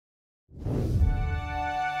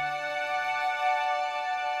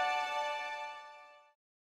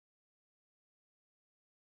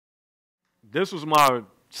this was my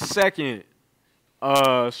second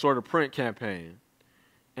sort of print campaign,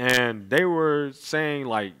 and they were saying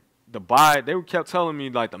like they kept telling me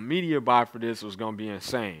like the media buy for this was gonna be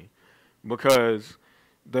insane because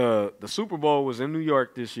the Super Bowl was in New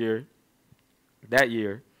York that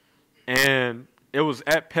year, and it was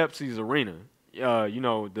at Pepsi's arena,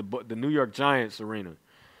 the New York Giants arena,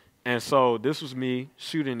 and so this was me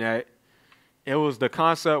shooting that. The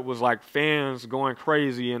concept was like fans going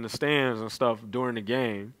crazy in the stands and stuff during the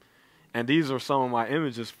game, and these are some of my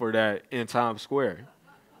images for that in Times Square.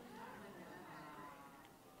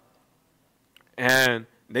 And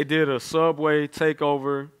they did a subway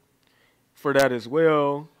takeover for that as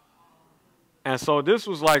well. And so this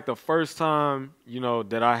was like the first time,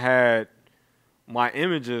 that I had my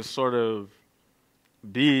images sort of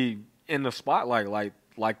be in the spotlight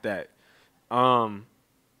like that.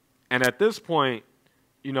 And at this point,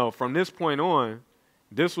 from this point on,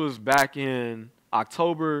 this was back in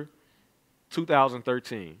October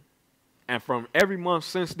 2013. And from every month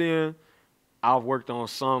since then, I've worked on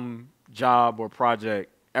some job or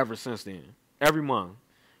project ever since then. Every month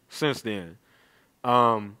since then.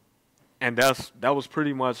 And that was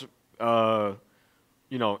pretty much, in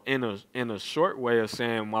a short way of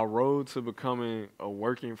saying my road to becoming a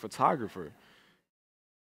working photographer.